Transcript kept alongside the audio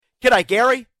G'day,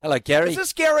 Gary. Hello, Gary. Is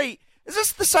this Gary? Is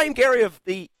this the same Gary of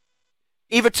the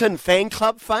Everton fan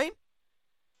club fame?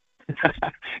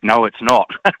 No, it's not.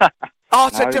 Oh,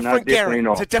 it's No, a different no, Gary.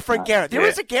 not. It's a different No. Gary. There Yeah.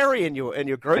 is a Gary in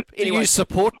your group. Do Anyway, you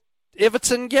support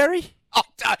Everton, Gary? oh,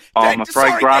 I'm afraid,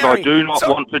 sorry, Grant, Gary. I do not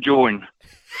want to join.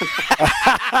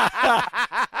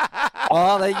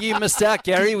 Oh, you missed out,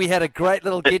 Gary. We had a great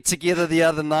little get-together the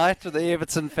other night with the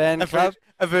Everton fan club.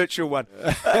 A virtual one.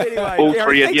 Anyway, All Gary,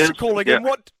 three of thanks you. for calling Yeah. in.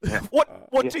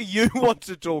 What do you want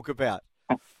to talk about?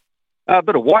 A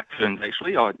bit of White Ferns,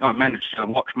 actually. I managed to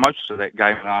watch most of that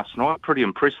game last night. Pretty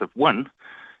impressive win.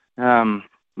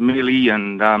 Millie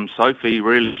and Sophie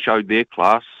really showed their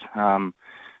class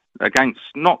against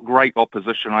not great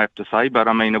opposition, I have to say. But,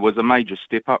 I mean, it was a major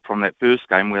step up from that first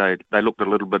game where they looked a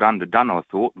little bit underdone, I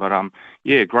thought. But,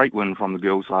 yeah, great win from the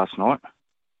girls last night.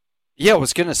 Yeah, I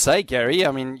was going to say, Gary,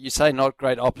 I mean, you say not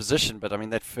great opposition, but, I mean,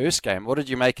 that first game, what did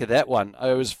you make of that one?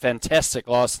 It was fantastic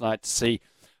last night to see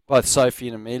both Sophie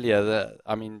and Amelia.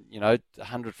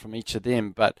 100 from each of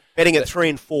them. But Betting at 3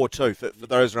 and 4 too. For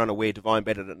those who are unaware, Divine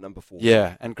betted at number 4.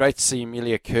 yeah, and great to see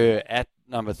Amelia Kerr at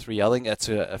number 3. I think that's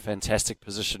a fantastic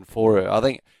position for her. I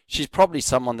think she's probably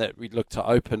someone that we'd look to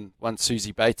open once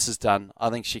Susie Bates is done.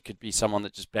 I think she could be someone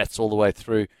that just bats all the way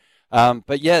through.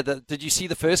 But yeah, did you see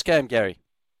the first game, Gary?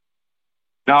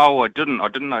 No, I didn't. I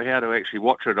didn't know how to actually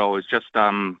watch it. I was just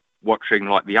watching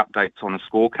like the updates on a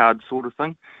scorecard sort of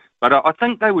thing. But I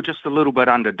think they were just a little bit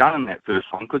underdone in that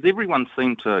first one because everyone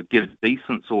seemed to get a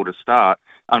decent sort of start.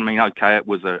 I mean, okay, it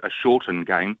was a shortened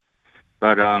game.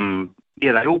 But,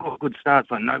 yeah, they all got good starts,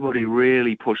 but nobody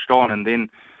really pushed on. And then,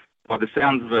 by the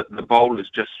sounds of it, the bowlers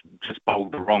just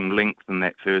bowled the wrong length in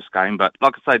that first game. But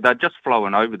like I say, they're just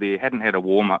flowing over there, hadn't had a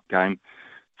warm-up game.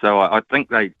 So I think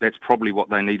that's probably what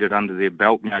they needed under their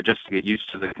belt, just to get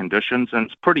used to the conditions. And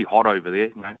it's pretty hot over there,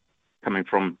 coming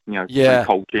from, pretty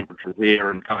cold temperatures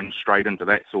there and going straight into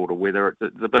that sort of weather.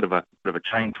 It's a bit of a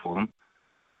change for them.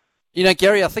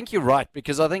 Gary, I think you're right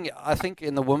because I think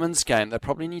in the women's game they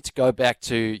probably need to go back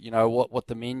to what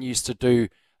the men used to do,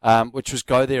 which was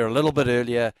go there a little bit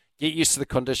earlier, get used to the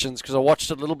conditions. Because I watched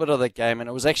a little bit of that game and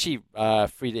it was actually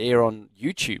free to air on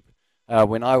YouTube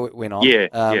when I went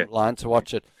on line to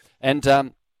watch it,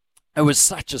 and it was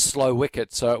such a slow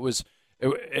wicket, so it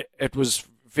was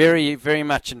very, very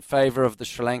much in favour of the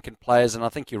Sri Lankan players, and I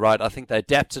think you're right. I think they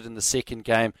adapted in the second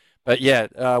game. But,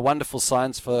 yeah, wonderful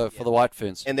signs for the White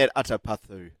Ferns. And that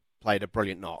Atapathu played a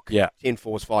brilliant knock. Yeah. 10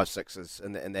 fours, 5 sixes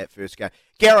in that first game.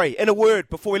 Gary, in a word,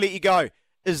 before we let you go,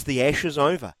 is the Ashes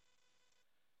over?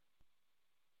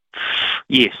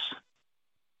 Yes.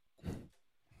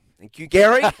 Thank you,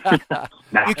 Gary.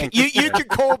 You can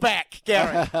call back,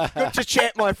 Gary. Good to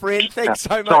chat, my friend. Thanks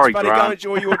so much, Sorry, buddy. Grant. Go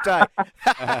enjoy your day.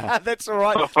 That's all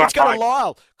right. Let's go to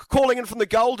Lyle, calling in from the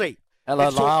Goldie. Hello,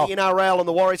 Let's Lyle. talk the NRL and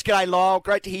the Warriors. G'day, Lyle.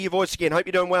 Great to hear your voice again. Hope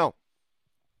you're doing well.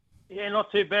 Yeah,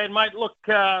 not too bad, mate. Look,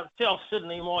 South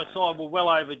Sydney, my side, were well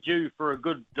overdue for a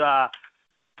good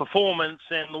performance,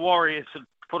 and the Warriors had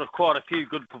put quite a few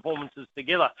good performances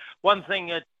together. One thing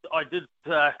that I did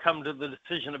come to the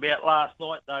decision about last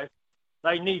night, though,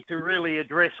 they need to really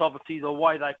address, obviously, the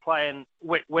way they play in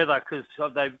wet weather because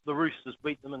the Roosters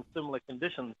beat them in similar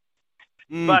conditions.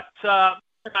 But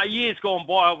years gone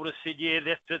by, I would have said, yeah,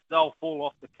 that's it, they'll fall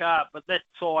off the cart. But that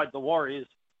side, the Warriors,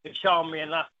 have shown me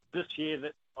enough this year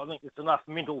that I think it's enough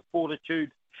mental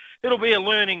fortitude. It'll be a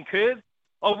learning curve.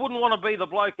 I wouldn't want to be the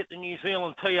bloke at the New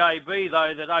Zealand TAB,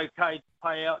 though, that okayed to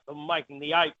pay out them making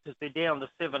the 8 because they're down to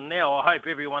 7 now. I hope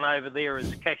everyone over there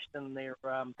has cashed in their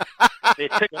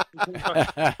tickets.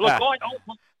 Look,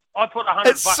 I put 100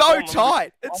 It's bucks so on them.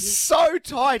 tight. It's so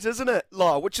tight, isn't it,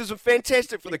 Lyle? Which is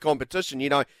fantastic for the competition.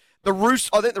 I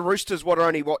think the Roosters, are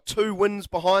only, 2 wins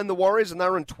behind the Warriors, and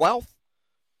they're in 12th?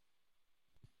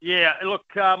 Yeah, look,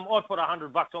 I put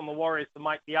 100 bucks on the Warriors to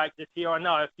make the 8 this year. I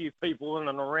know a few people in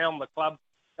and around the club,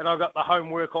 and I got the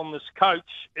homework on this coach,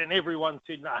 and everyone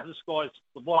said, no, this guy's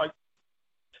the bloke.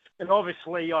 And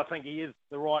obviously, I think he is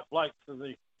the right bloke for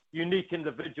the unique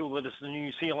individual that is the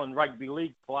New Zealand Rugby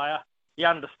League player. He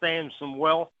understands them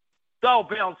well. They'll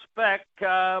bounce back.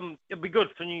 It'll be good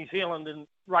for New Zealand and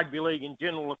Rugby League in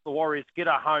general if the Warriors get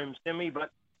a home semi. But,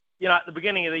 at the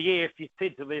beginning of the year, if you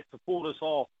said to their supporters,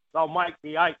 they'll make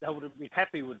the 8, they would have been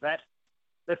happy with that.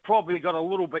 They've probably got a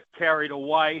little bit carried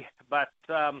away, but,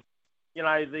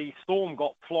 the Storm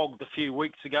got flogged a few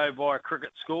weeks ago by a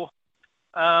cricket score.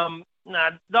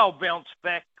 They'll bounce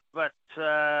back, but,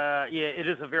 it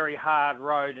is a very hard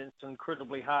road and it's an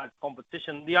incredibly hard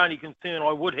competition. The only concern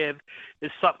I would have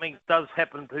is something does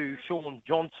happen to Sean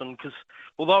Johnson, because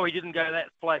although he didn't go that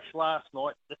flash last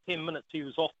night, the 10 minutes he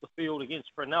was off the field against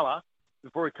Frenella,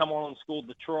 before he come on and scored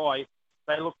the try,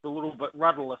 they looked a little bit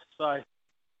rudderless. So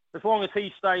as long as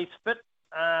he stays fit,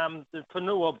 the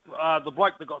Whenua, the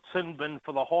bloke that got sin bin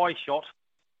for the high shot,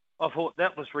 I thought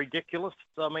that was ridiculous.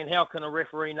 I mean, how can a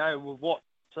referee know with what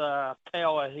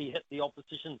power he hit the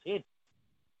opposition's head?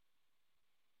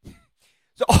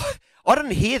 So I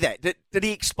didn't hear that. Did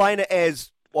he explain it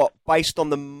as, what, based on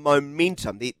the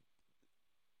momentum?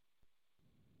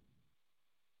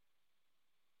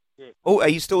 Yeah. Oh, are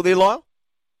you still there, Lyle?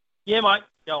 Yeah, mate.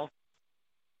 Go on.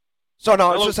 So,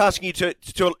 no, I was just asking you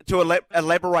to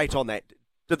elaborate on that.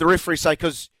 Did the referee say,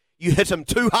 because you hit him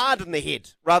too hard in the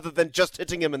head, rather than just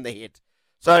hitting him in the head?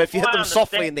 So if you hit them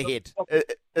softly in the head,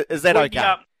 is that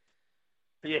okay?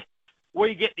 Yeah.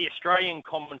 We get the Australian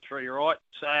commentary, right?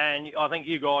 And I think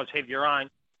you guys have your own.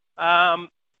 The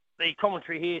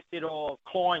commentary here said,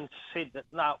 Klein said that,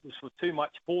 no, it was with too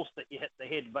much force that you hit the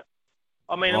head. But,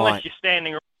 I mean, unless you're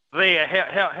standing there,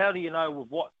 how do you know with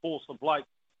what force the bloke?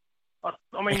 I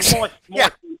mean, myself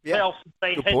has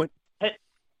been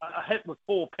hit with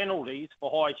 4 penalties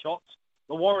for high shots.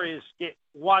 The Warriors get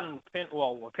a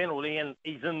penalty, and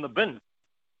he's in the bin.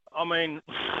 I mean,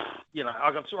 you know,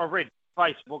 I've read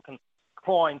Facebook, and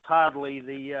Klein's hardly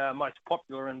the most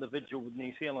popular individual with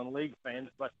New Zealand League fans,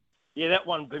 but yeah, that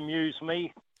one bemused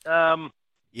me.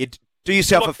 Do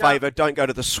yourself a favour. Don't go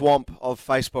to the swamp of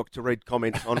Facebook to read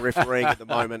comments on refereeing at the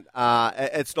moment.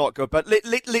 It's not good. But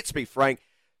let's be frank.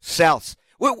 Souths,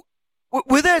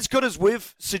 were they as good as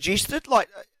we've suggested? Like,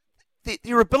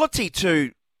 their ability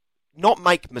to not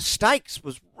make mistakes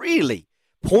was really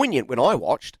poignant when I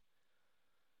watched.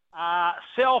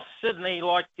 South Sydney,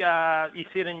 like you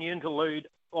said in your interlude,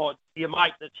 or your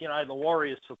mate that's, the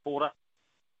Warriors supporter,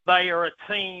 they are a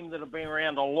team that have been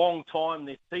around a long time.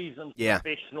 They're seasoned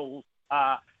professionals,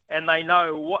 and they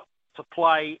know what to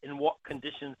play in what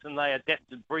conditions, and they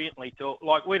adapted brilliantly to it.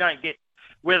 Like, we don't get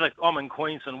weather. I'm in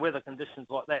Queensland, weather conditions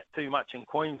like that too much in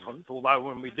Queensland, although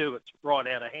when we do, it's right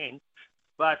out of hand.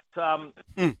 But the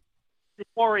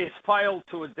Warriors failed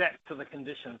to adapt to the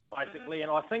conditions, basically, and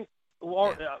I think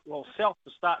South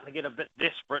was starting to get a bit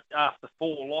desperate after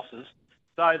 4 losses,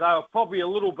 so they were probably a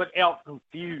little bit out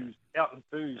enthused.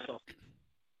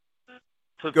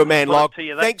 Good man, Log.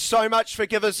 Thanks so much for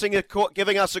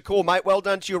giving us a call, mate. Well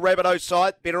done to your Rabbitohs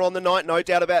side. Better on the night, no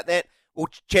doubt about that. We'll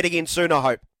chat again soon, I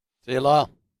hope. See you,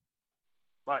 Lyle.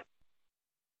 Bye.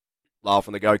 Lyle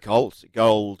from the Gold Coast.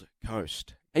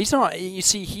 He's not. You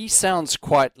see, he sounds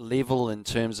quite level in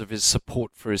terms of his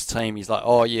support for his team. He's like,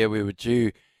 oh yeah, we were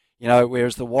due.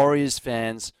 Whereas the Warriors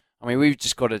fans, I mean, we've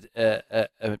just got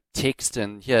a text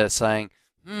in here saying,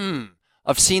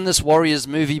 I've seen this Warriors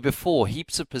movie before.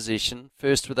 Heaps of possession,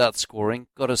 first without scoring.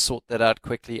 Got to sort that out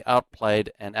quickly.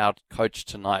 Outplayed and outcoached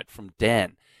tonight from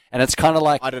Dan. And it's kind of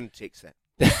like... I didn't text that.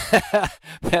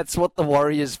 That's what the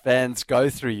Warriors fans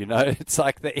go through, It's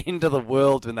like the end of the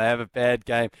world when they have a bad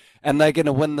game. And they're going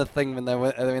to win the thing when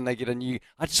they get a new...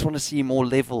 I just want to see more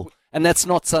level. And that's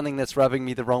not something that's rubbing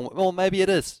me the wrong way. Well, maybe it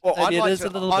is. Well, maybe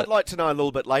I'd like to know a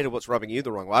little bit later what's rubbing you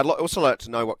the wrong way. I'd also like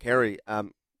to know what Kerry's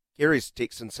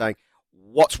texting saying,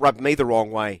 what's rubbed me the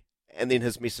wrong way? And then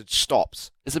his message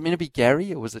stops. Is it meant to be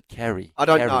Gary or was it Carrie? I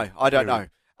don't know.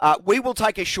 We will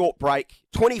take a short break,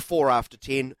 24 after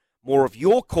 10. More of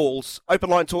your calls. Open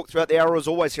line talk throughout the hour as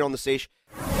always here on the sesh.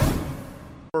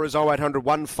 Number is 0800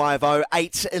 150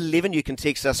 811. You can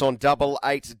text us on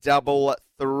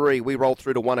 8833. We roll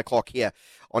through to 1 o'clock here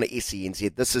on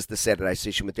SENZ. This is the Saturday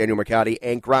session with Daniel McCarty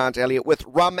and Grant Elliott with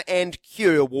Rum and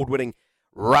Q, award-winning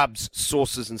rubs,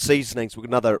 sauces and seasonings. We've got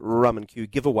another Rum and Q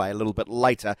giveaway a little bit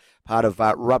later, part of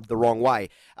Rubbed the Wrong Way.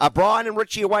 Brian and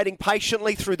Richie are waiting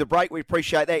patiently through the break. We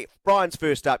appreciate that. Brian's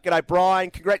first up. G'day,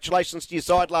 Brian. Congratulations to your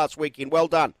side last weekend. Well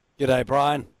done. G'day,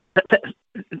 Brian.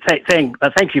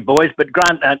 Thank you, boys. But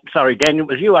Grant, Daniel,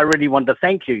 it was you I really wanted to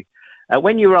thank you.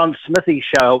 When you were on Smithy's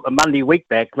show a Monday week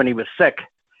back when he was sick,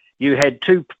 you had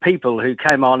 2 people who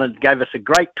came on and gave us a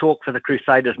great talk for the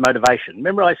Crusaders motivation.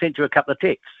 Remember I sent you a couple of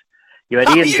texts? You had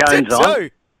Ian Jones on.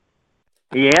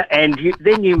 Yeah, and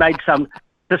then you made some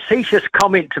facetious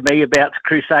comment to me about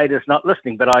Crusaders not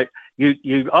listening, but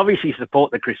you obviously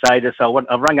support the Crusaders, so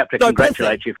I've rung up to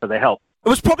congratulate you for the help. It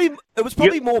was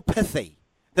probably more pithy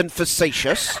than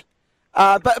facetious.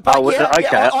 I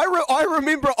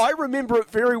remember it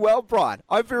very well, Brian.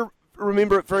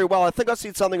 Remember it very well. I think I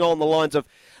said something along the lines of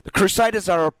the Crusaders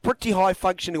are a pretty high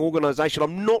functioning organisation.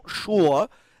 I'm not sure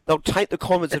they'll take the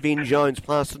comments of Ian Jones,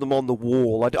 plaster them on the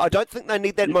wall. I don't think they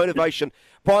need that motivation,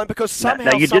 Brian, because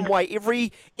somehow, some way,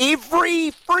 every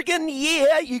friggin'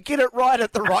 year you get it right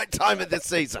at the right time of the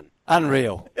season.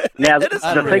 Unreal. Now, It is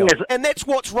the unreal. thing is, And that's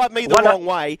what's rubbed me the wrong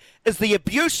way, is the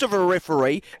abuse of a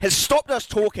referee has stopped us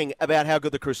talking about how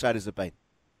good the Crusaders have been.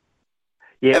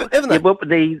 Haven't they? well,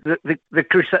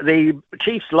 the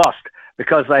Chiefs lost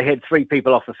because they had 3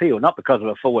 people off the field, not because of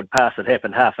a forward pass that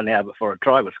happened half an hour before a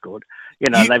try was scored.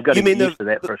 They've got to get used to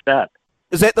that for a start.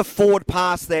 Is that the forward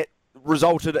pass that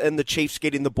resulted in the Chiefs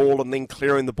getting the ball and then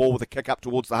clearing the ball with a kick up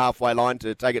towards the halfway line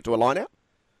to take it to a line-out?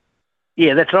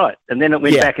 Yeah, that's right. And then it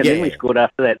went back, and then we scored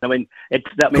after that. I mean,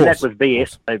 that was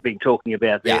BS they've been talking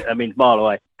about there. I mean, mile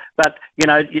away. But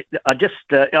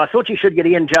I thought you should get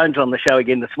Ian Jones on the show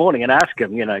again this morning and ask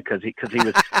him, because he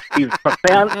was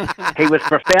profound. He was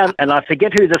profound, and I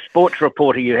forget who the sports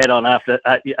reporter you had on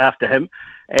after him,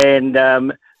 and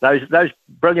those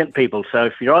brilliant people. So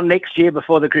if you're on next year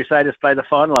before the Crusaders play the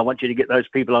final, I want you to get those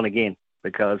people on again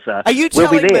because Are you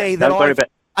we'll be telling there. me that Don't worry about.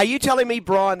 Are you telling me,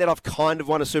 Brian, that I've kind of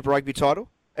won a Super Rugby title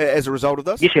as a result of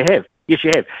this? Yes, you have.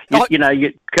 Because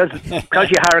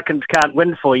your Hurricanes can't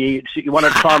win for you, you want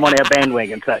to climb on our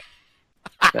bandwagon. So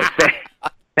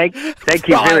thank you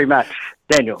very much,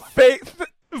 Daniel.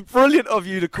 Brilliant of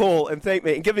you to call and thank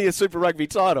me and give me a Super Rugby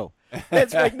title.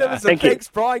 That's magnificent. Thanks,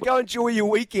 Brian. Go enjoy your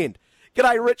weekend.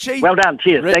 G'day, Richie. Well done.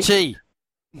 Cheers. Richie.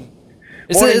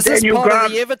 Is this Daniel part Grant.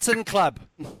 of the Everton club?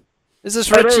 Is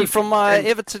this Richie from my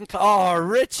Everton club? Oh,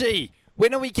 Richie.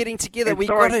 When are we getting together? We've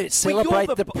got to celebrate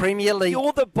the Premier League.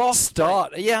 You're the boss.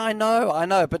 Start. Yeah, I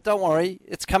know. But don't worry.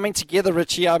 It's coming together,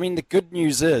 Richie. I mean, the good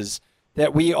news is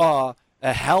that we are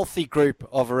a healthy group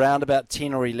of around about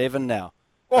 10 or 11 now.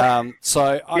 I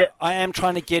am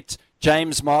trying to get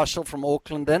James Marshall from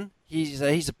Auckland in. He's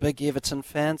a big Everton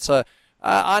fan. So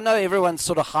I know everyone's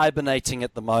sort of hibernating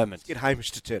at the moment. Get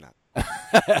Hamish to turn up.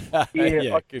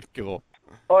 Good call.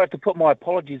 I have to put my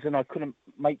apologies in. I couldn't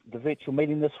make the virtual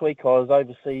meeting this week. I was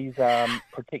overseas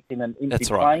protecting an empty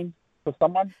plane for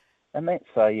someone, and that.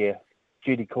 So yeah,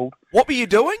 duty called. What were you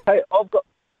doing? Hey, I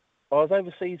was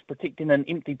overseas protecting an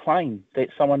empty plane that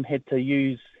someone had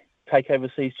to take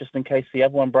overseas just in case the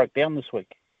other one broke down this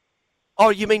week. Oh,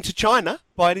 you mean to China,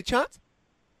 by any chance?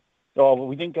 Oh, well,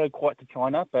 we didn't go quite to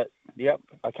China, but yep,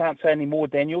 I can't say any more,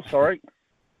 Daniel. Sorry.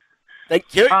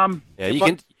 Thank you.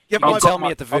 You can tell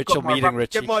me at the virtual meeting,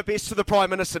 Richie. Give my best to the Prime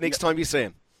Minister next time you see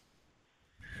him.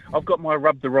 I've got my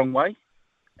rub the wrong way,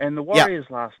 and the Warriors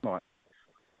last night.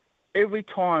 Every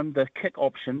time the kick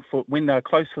option for when they're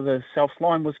close to the south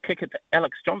line was kick it to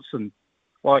Alex Johnson.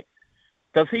 Like,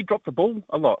 does he drop the ball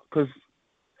a lot? Because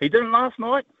he didn't last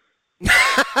night. He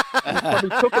probably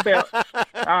took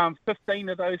about 15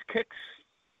 of those kicks,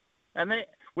 and that.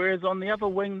 Whereas on the other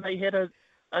wing they had a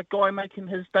guy making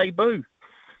his debut.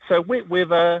 So wet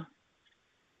weather,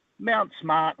 Mount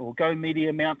Smart or Go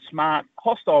Media Mount Smart,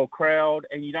 hostile crowd,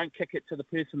 and you don't kick it to the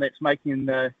person that's making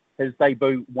his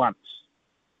debut once.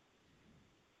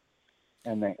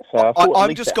 And that. So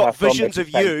I've just got visions of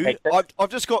you. I've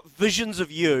just got visions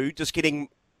of you just getting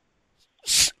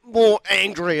more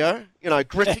angrier,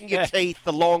 gritting your teeth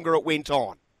the longer it went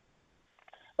on.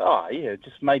 Oh, yeah,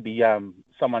 just maybe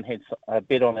someone had a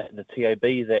bet on it at the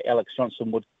TAB that Alex Johnson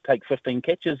would take 15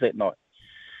 catches that night.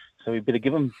 So we better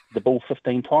give him the ball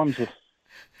 15 times to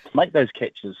make those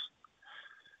catches.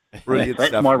 Brilliant That's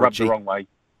stuff, my rub Richie. the wrong way.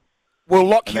 We'll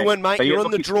lock you in, mate. So You're in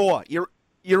the draw.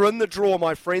 You're in the draw,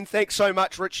 my friend. Thanks so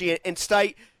much, Richie. And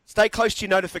stay close to your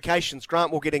notifications.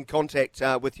 Grant will get in contact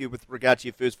with you with regard to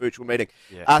your first virtual meeting.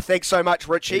 Yeah. Thanks so much,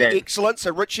 Richie. Yeah. Excellent.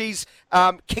 So Richie's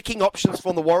kicking options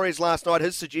from the Warriors last night,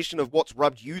 his suggestion of what's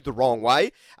rubbed you the wrong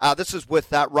way. This is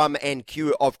with Rum and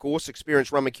Q, of course.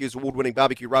 Experience Rum and Q's award-winning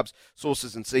barbecue rubs,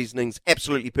 sauces and seasonings.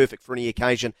 Absolutely perfect for any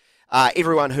occasion.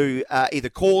 Everyone who either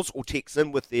calls or texts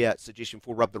in with their suggestion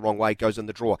for rub the wrong way goes in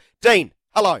the draw. Dean,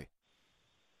 hello.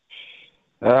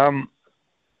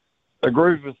 A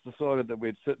group of us decided that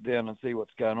we'd sit down and see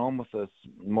what's going on with this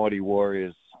mighty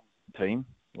Warriors team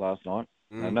last night.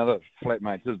 Another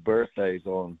flatmate, his birthday's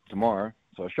on tomorrow,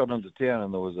 so I shot into town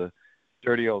and there was a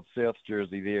dirty old South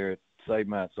jersey there at Save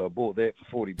Mart, so I bought that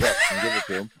for $40 and give it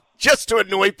to him. Just to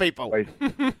annoy people.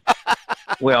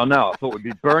 Well, no, I thought we'd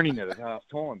be burning it at half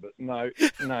time, but no.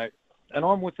 And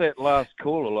I'm with that last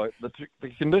caller. Like the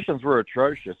conditions were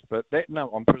atrocious, but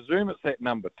I presume it's that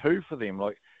number 2 for them.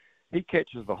 Like, he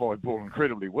catches the high ball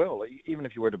incredibly well. Even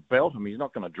if you were to belt him, he's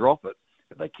not going to drop it.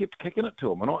 But they kept kicking it to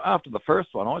him. And after the first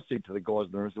one, I said to the guys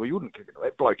in the room, well, you wouldn't kick it to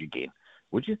that bloke again,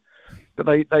 would you? But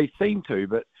they seem to.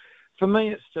 But for me,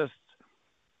 it's just,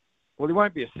 well, there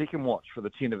won't be a second watch for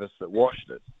the 10 of us that watched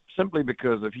it, simply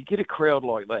because if you get a crowd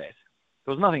like that,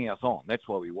 there was nothing else on. That's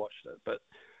why we watched it. But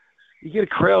you get a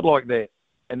crowd like that,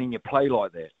 and then you play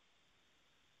like that,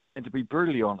 And to be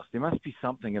brutally honest, there must be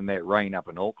something in that rain up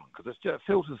in Auckland, because it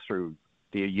filters through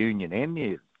their union and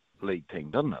their league team,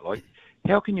 doesn't it? Like,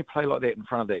 how can you play like that in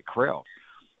front of that crowd?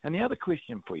 And the other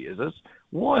question for you is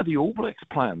why are the All Blacks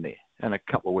playing there in a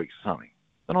couple of weeks or something?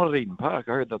 They're not at Eden Park.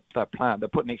 I heard they're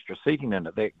putting extra seating in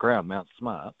at that ground, Mount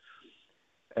Smart.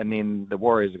 And then the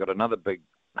Warriors have got another big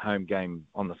home game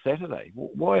on the Saturday.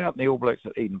 Why aren't the All Blacks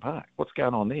at Eden Park? What's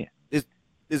going on there?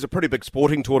 There's a pretty big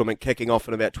sporting tournament kicking off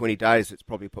in about 20 days that's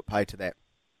probably put pay to that.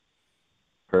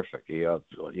 Perfect. Yeah,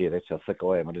 that's how thick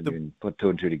I am. I didn't even put two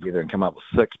and two together and come up with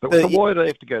six. But so why do they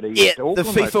have to go to Auckland? The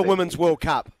FIFA Women's World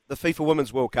Cup. The FIFA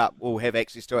Women's World Cup will have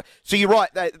access to it. So you're right.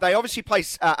 They obviously play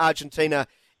Argentina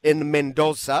in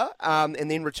Mendoza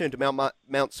and then return to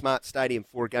Mount Smart Stadium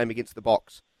for a game against the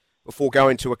Box before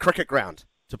going to a cricket ground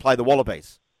to play the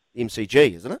Wallabies, the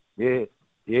MCG, isn't it?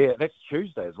 Yeah, that's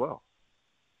Tuesday as well.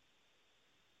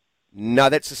 No,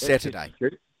 that's a Saturday.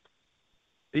 Are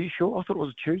you sure? I thought it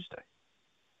was a Tuesday.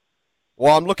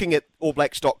 Well, I'm looking at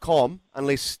allblacks.com,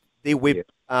 unless their web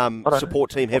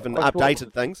support team haven't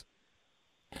updated things.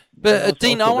 But,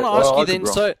 Dean, I want to ask you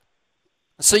then,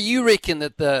 so you reckon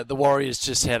that the Warriors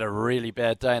just had a really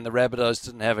bad day and the Rabbitohs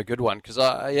didn't have a good one? Because,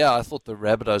 I thought the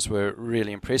Rabbitohs were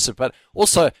really impressive. But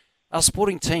also, our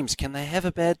sporting teams, can they have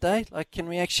a bad day? Like, can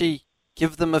we actually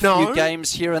give them a few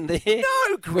games here and there?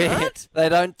 No, Grant. They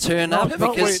don't turn up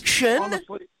because...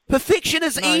 Perfection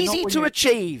is easy to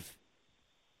achieve.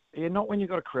 Yeah, not when you've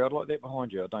got a crowd like that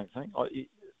behind you, I don't think.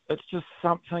 It's just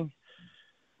something...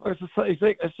 It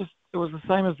was the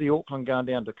same as the Auckland going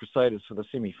down to Crusaders for the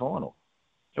semi-final.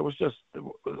 It was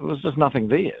just nothing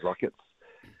there. Like, it's...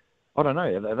 I don't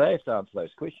know. They have to answer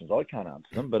those questions. I can't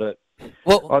answer them, but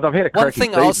I've had a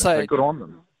cracking season, so good on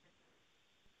them.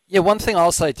 Yeah, one thing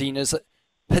I'll say, Dean, is that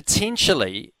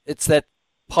potentially it's that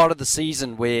part of the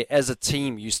season where, as a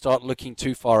team, you start looking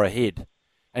too far ahead,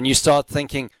 and you start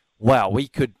thinking, "Wow, we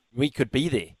could be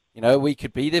there. You know, we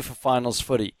could be there for finals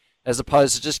footy," as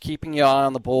opposed to just keeping your eye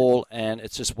on the ball and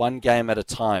it's just one game at a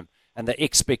time. And the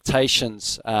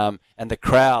expectations and the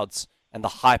crowds and the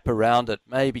hype around it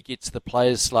maybe gets the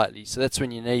players slightly. So that's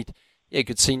when you need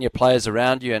good senior players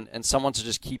around you and someone to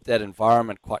just keep that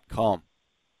environment quite calm.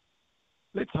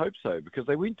 Let's hope so, because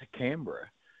they went to Canberra,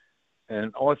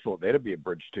 and I thought that'd be a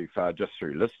bridge too far just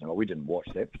through listening. Well, we didn't watch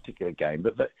that particular game,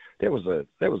 but that was a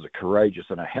courageous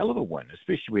and a hell of a win,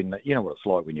 especially when you know what it's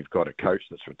like when you've got a coach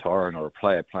that's retiring or a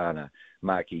player playing a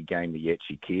marquee game that you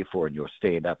actually care for, and you'll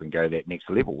stand up and go that next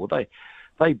level. Well,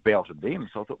 they belted them,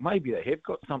 so I thought maybe they have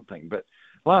got something, but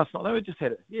last night, they just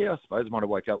had I suppose might have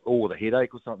woke up with a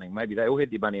headache or something. Maybe they all had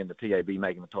their money in the TAB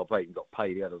making the top 8 and got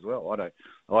paid out as well.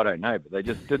 I don't know, but they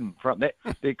just didn't front that.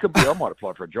 There could be, I might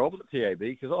apply for a job at the TAB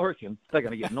because I reckon they're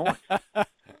going to get 9.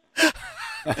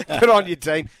 Good on you,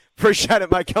 Dean. Appreciate it,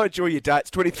 mate. Go enjoy your day.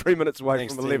 It's 23 minutes away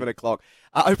from 11 o'clock.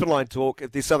 Open line talk.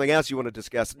 If there's something else you want to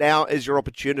discuss, now is your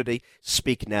opportunity.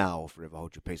 Speak now or forever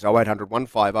hold your peace. 0800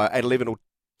 150 811 or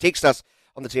text us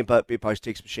on the Tempo Post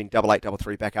text machine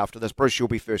 8833 back after this. Bruce, you'll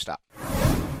be first up.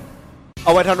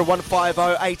 0800 150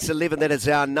 811, that is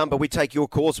our number. We take your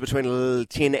calls between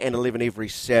 10 and 11 every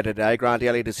Saturday. Grant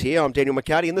Elliott is here. I'm Daniel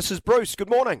McCarty, and this is Bruce. Good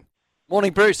morning.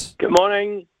 Morning, Bruce. Good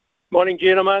morning. Morning,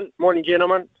 gentlemen.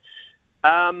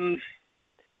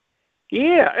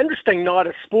 Interesting night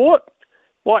of sport.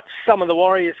 Watched some of the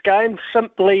Warriors games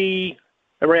simply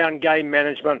around game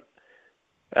management.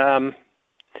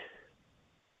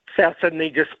 South Sydney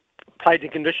just played the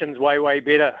conditions way, way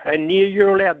better. And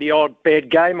you're allowed the odd bad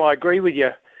game. I agree with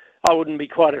you. I wouldn't be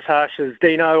quite as harsh as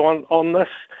Dino on this.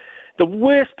 The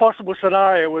worst possible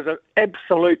scenario was an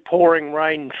absolute pouring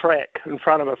rain track in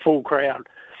front of a full crowd.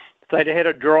 If they'd had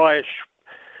a dryish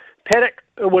paddock,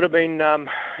 it would have been a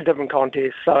different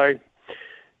contest. So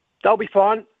they'll be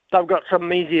fine. They've got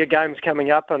some easier games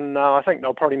coming up, and I think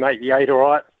they'll probably make the 8 all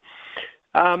right.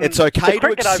 It's okay to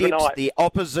accept the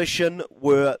opposition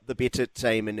were the better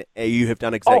team, and you have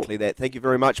done exactly that. Thank you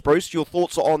very much, Bruce. Your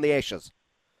thoughts on the Ashes?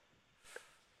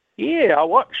 Yeah, I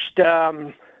watched,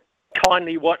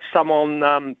 kindly watched some on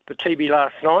the TV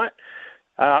last night,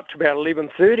 up to about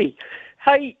 11:30.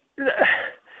 Hey,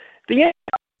 it's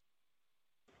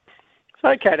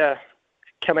okay to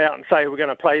come out and say we're going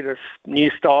to play this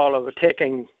new style of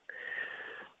attacking,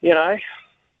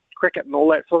 cricket and all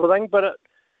that sort of thing, but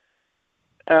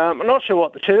I'm not sure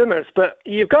what the term is, but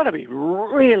you've got to be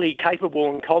really capable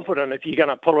and confident if you're going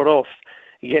to pull it off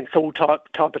against all type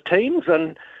of teams.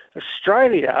 And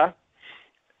Australia,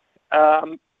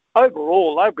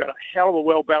 overall, they've got a hell of a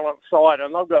well-balanced side,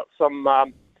 and they've got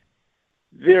some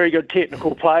very good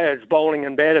technical players, bowling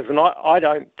and batters, and I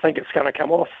don't think it's going to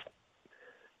come off.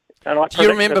 And do you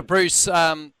remember, Bruce,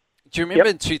 Do you remember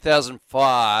in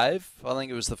 2005, I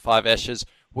think it was the Five Ashes,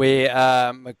 where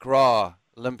McGrath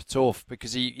limped off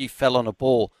because he fell on a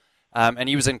ball and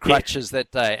he was in crutches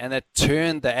that day, and that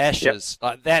turned the Ashes,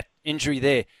 like that injury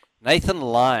there. Nathan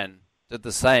Lyon did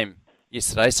the same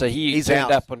yesterday, so he's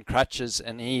turned up on crutches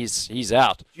and he's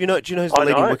out. Do you know who's the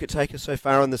leading wicket taker so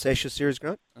far in this Ashes series,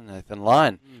 Grant? Nathan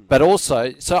Lyon. But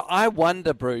also, so I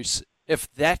wonder, Bruce, if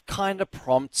that kind of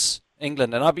prompts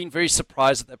England, and I've been very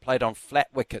surprised that they played on flat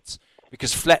wickets,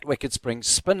 because flat wickets bring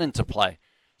spin into play.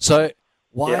 So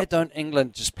why don't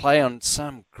England just play on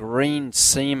some green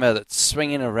seamer that's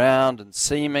swinging around and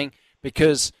seaming?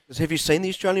 Because have you seen the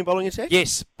Australian bowling attack?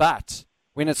 Yes, but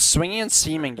when it's swinging and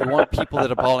seaming, you want people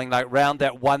that are bowling like round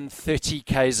that 130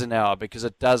 k's an hour, because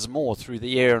it does more through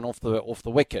the air and off the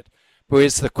wicket.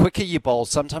 Whereas the quicker you bowl,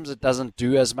 sometimes it doesn't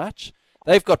do as much.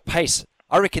 They've got pace.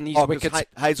 I reckon these wickets...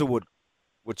 Hazelwood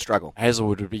would struggle.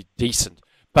 Hazelwood would be decent.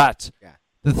 But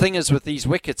the thing is with these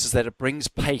wickets is that it brings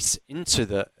pace into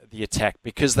the attack,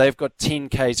 because they've got 10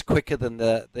 k's quicker than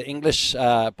the English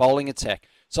bowling attack.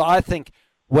 So I think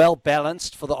well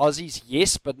balanced for the Aussies,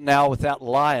 yes, but now without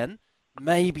Lyon,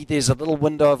 maybe there's a little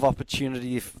window of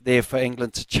opportunity there for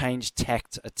England to change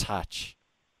tact a touch.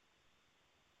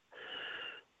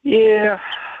 Yeah.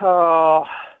 I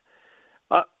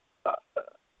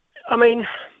mean,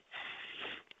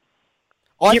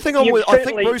 I think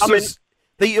Bruce is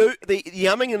the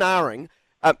umming and ahhing.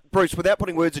 Bruce, without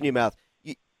putting words in your mouth,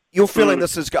 you're feeling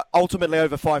this is ultimately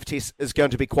over 5 tests is going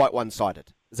to be quite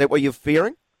one-sided. Is that what you're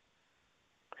fearing?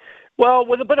 Well,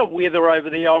 with a bit of weather over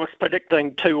there, I was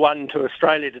predicting 2-1 to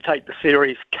Australia to take the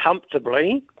series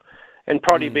comfortably and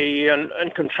probably be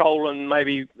in control in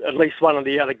maybe at least one of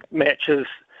the other matches.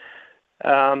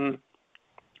 I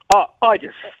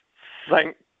just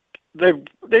think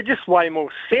they're just way more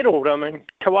settled. I mean,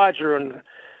 Khawaja and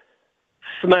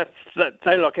Smith,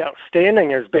 they look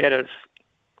outstanding as batters.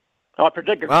 I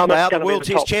predicted. Well, they are the World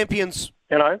Test champions.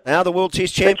 You know, they are the World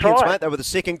Test champions, mate. They were the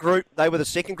second group. They were the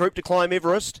second group to climb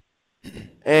Everest,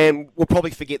 and we'll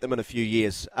probably forget them in a few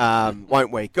years,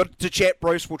 won't we? Good to chat,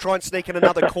 Bruce. We'll try and sneak in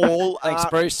another call. Thanks,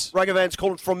 Bruce. Raghavan's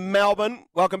calling from Melbourne.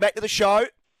 Welcome back to the show.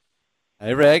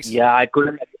 Hey, Rags. Yeah, I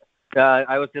couldn't.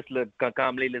 I was just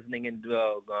calmly listening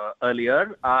into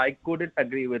earlier. I couldn't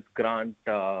agree with Grant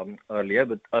earlier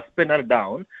with a spinner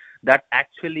down. That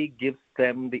actually gives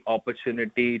them the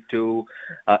opportunity to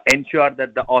ensure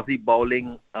that the Aussie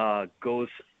bowling goes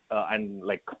and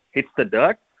hits the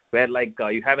dirt, where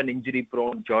you have an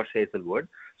injury-prone Josh Hazelwood.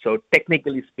 So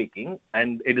technically speaking,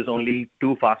 and it is only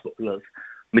 2 fast bowlers,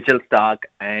 Mitchell Starc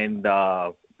and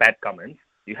Pat Cummins.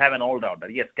 You have an all-rounder.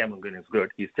 Yes, Cameron Green is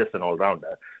good. He's just an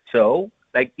all-rounder. So,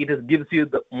 it gives you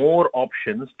the more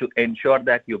options to ensure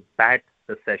that you bat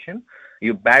the session,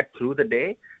 you bat through the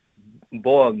day,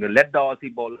 let the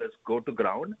Aussie bowlers go to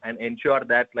ground, and ensure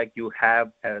that you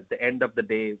have at the end of the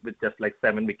day with just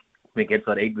 7 wickets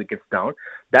or 8 wickets down.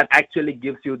 That actually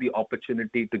gives you the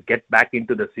opportunity to get back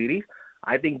into the series.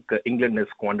 I think England has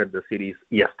squandered the series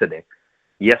yesterday.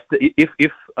 Yes,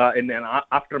 if in an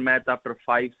aftermath after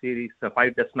 5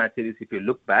 Test match series, if you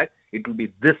look back, it will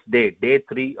be this day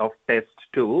 3 of Test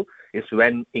 2 is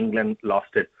when England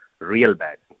lost it real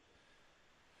bad.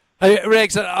 Hey,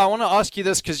 Regs, I want to ask you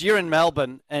this because you're in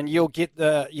Melbourne and you'll get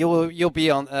you'll be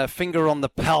on a finger on the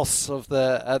pulse of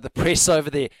the press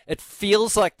over there. It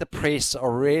feels like the press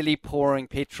are really pouring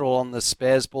petrol on the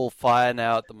Spazball fire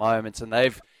now at the moment, and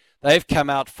they've come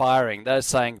out firing. They're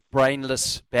saying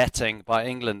brainless batting by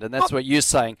England, and that's what you're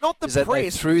saying. Not the is that press.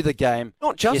 They threw the game.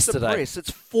 Not just yesterday. The press.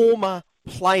 It's former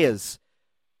players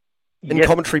in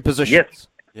commentary positions. Yes.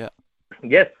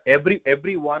 Yes,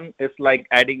 everyone is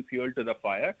adding fuel to the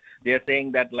fire. They're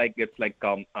saying that it's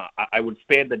I would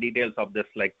spare the details of this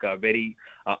very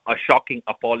shocking,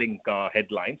 appalling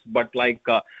headlines. But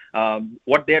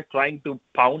what they're trying to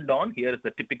pound on here is the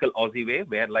typical Aussie way,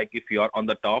 where if you're on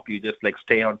the top, you just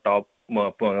stay on top,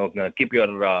 keep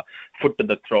your foot to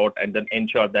the throat, and then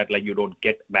ensure that you don't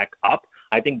get back up.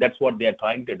 I think that's what they're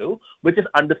trying to do, which is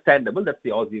understandable. That's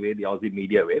the Aussie way, the Aussie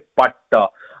media way. But to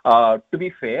be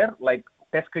fair,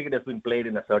 Test cricket has been played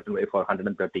in a certain way for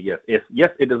 130 years. Yes,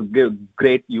 it is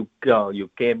great. You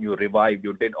came, you revived,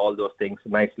 you did all those things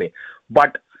nicely.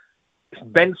 But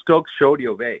Ben Stokes showed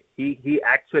you a way. He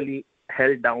actually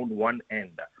held down one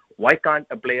end. Why can't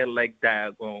a player like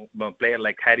that,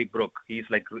 Harry Brook? He's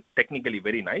technically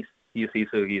very nice. He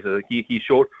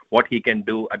showed what he can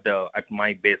do at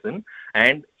my basin,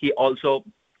 and he also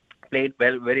played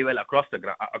very well across the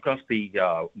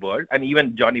world. And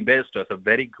even Johnny Bairstow is a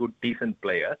very good, decent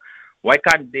player. Why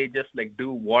can't they just like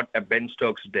do what a Ben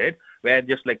Stokes did, where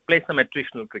just like play some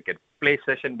attritional cricket, play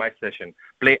session by session,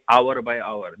 play hour by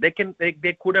hour? They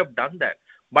could have done that,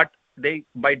 but they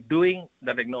by doing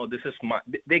that, like, no, this is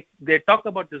they talk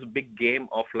about this big game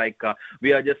of like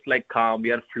we are just like calm,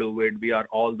 we are fluid, we are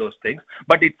all those things,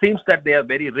 but it seems that they are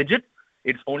very rigid.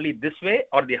 It's only this way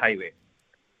or the highway.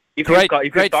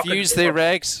 Great views there,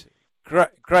 Rags.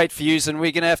 Great views, and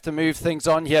we're going to have to move things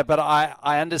on here, but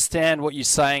I understand what you're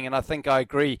saying, and I think I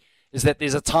agree, is that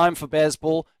there's a time for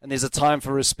baseball and there's a time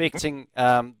for respecting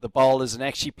the bowlers and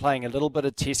actually playing a little bit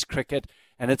of test cricket,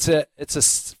 and it's a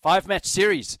 5-match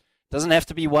series. It doesn't have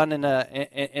to be one in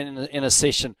a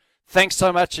session. Thanks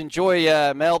so much. Enjoy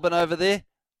Melbourne over there.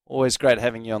 Always great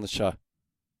having you on the show.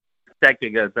 Thank you,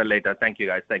 guys. Later. Thank you,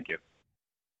 guys. Thank you.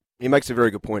 He makes a very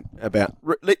good point about...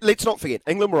 Let's not forget,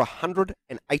 England were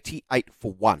 188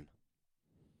 for 1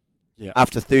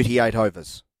 after 38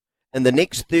 overs. And the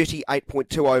next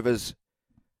 38.2 overs,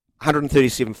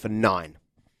 137 for 9.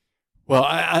 Well,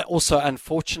 I also,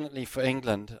 unfortunately for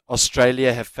England,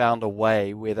 Australia have found a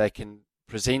way where they can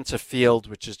present a field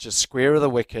which is just square of the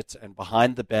wicket and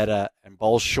behind the batter and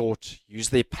bowl short, use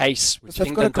their pace, which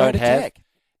England don't have.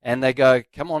 And they go,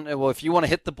 come on, well, if you want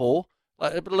to hit the ball...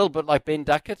 a little bit like Ben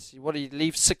Duckett. What, he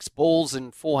leaves 6 balls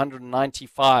in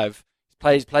 495.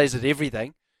 Plays at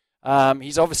everything.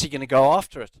 He's obviously going to go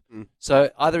after it.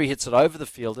 So either he hits it over the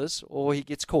fielders or he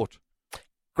gets caught.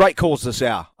 Great calls this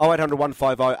hour. 0800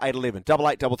 150 811.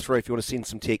 8833 if you want to send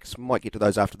some texts. Might get to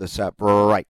those after this break.